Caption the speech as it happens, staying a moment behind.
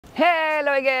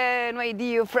Hello again, my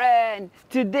dear friend.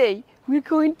 Today we're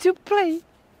going to play in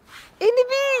the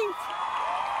beach.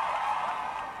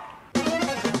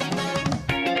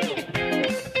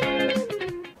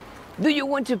 Do you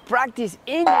want to practice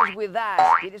English with us?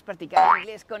 ¿Quieres practicar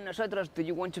inglés con nosotros? Do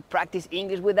you want to practice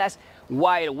English with us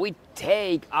while we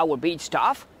take our beach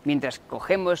stuff? Mientras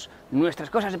cogemos nuestras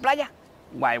cosas de playa?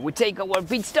 While we take our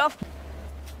beach stuff?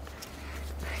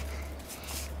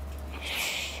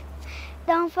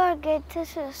 Don't forget to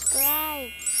subscribe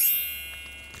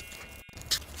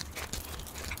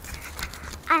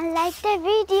and like the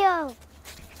video.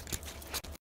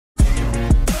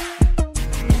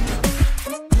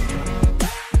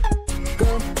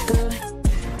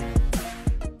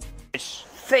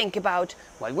 Think about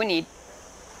what we need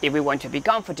if we want to be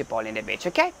comfortable in the beach,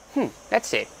 okay? Let's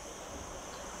see.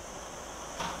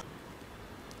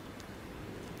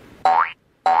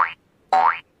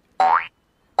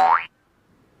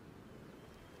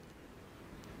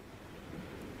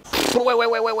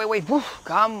 Wait.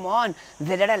 Come on.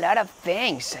 There are a lot of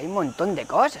things. Hay un montón de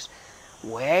cosas.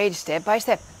 Wait, step by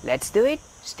step. Let's do it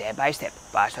step by step.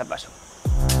 Paso a paso.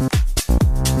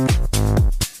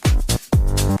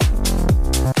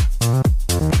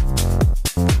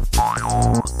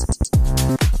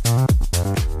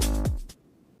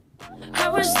 I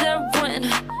was there when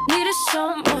I needed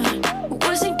someone who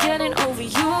wasn't getting over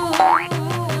you.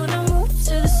 When I moved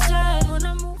to the side, when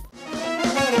I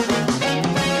moved.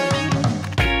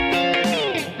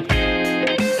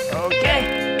 Okay.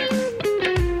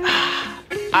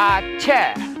 A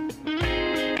chair.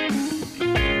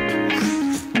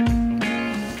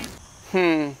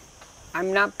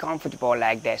 I'm not comfortable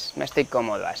like this. No estoy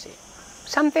cómodo así.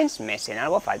 Something's missing.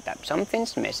 Algo falta.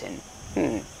 Something's missing.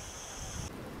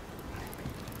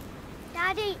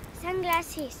 Daddy,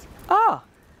 sunglasses. Oh.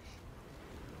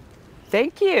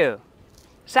 Thank you.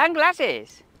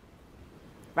 Sunglasses.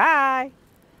 Bye.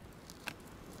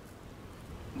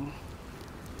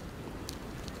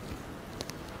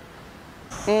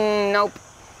 Nope.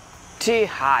 Too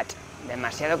hot.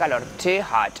 Demasiado calor. Too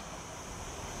hot.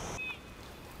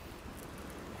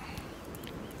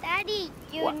 Daddy,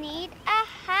 you What? need a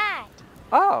hat.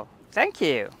 Oh, thank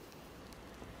you.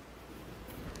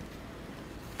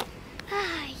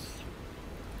 Ay,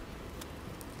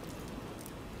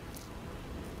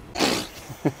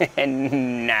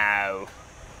 No.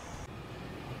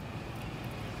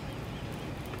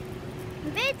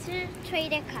 better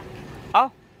trade a cup.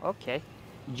 Oh, okay.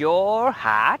 Your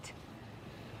hat,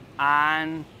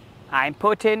 and I'm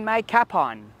putting my cap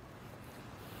on.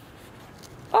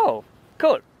 Oh,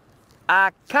 cool.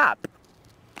 A cap.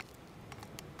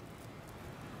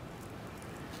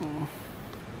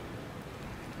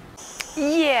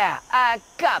 Yeah, a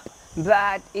cup.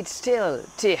 But it's still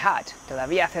too hot.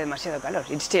 Todavía hace demasiado calor.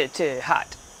 It's still too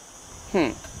hot.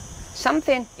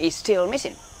 Something is still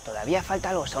missing. Todavía falta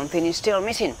algo. Something is still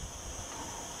missing.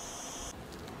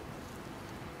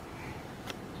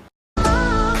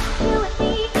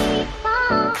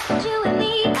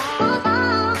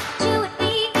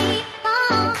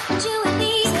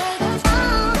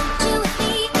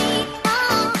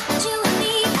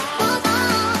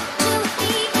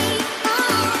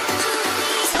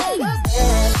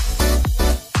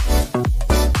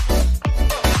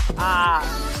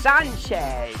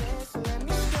 Sunshade.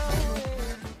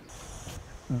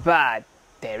 But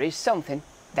there is something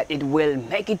that it will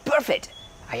make it perfect.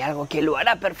 Hay algo que lo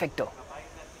hará perfecto.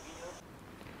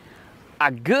 A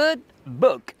good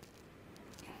book.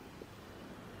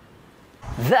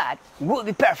 That would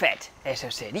be perfect. Eso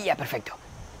sería perfecto.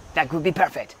 That would be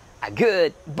perfect. A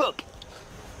good book.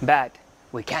 But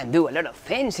we can do a lot of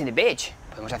things in the beach.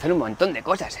 Podemos hacer un montón de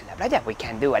cosas en la playa. We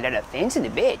can do a lot of things in the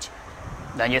beach.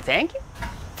 Don't you think?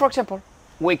 For example,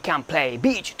 we can play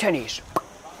beach tennis.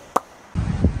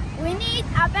 We need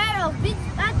a pair of beach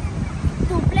bats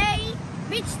to play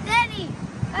beach tennis.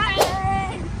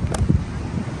 I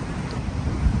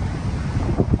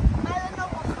don't know.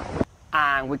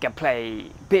 And we can play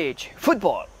beach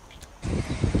football.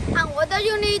 And what do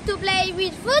you need to play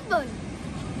beach football?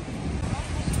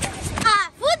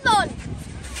 Football!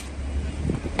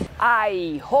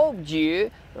 I hope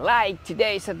you like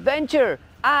today's adventure,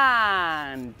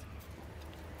 and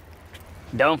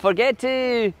don't forget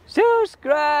to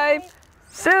subscribe,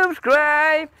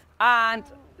 and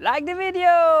like the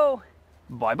video.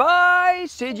 Bye bye,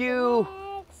 see you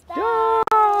Next time.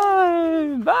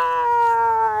 time. Bye.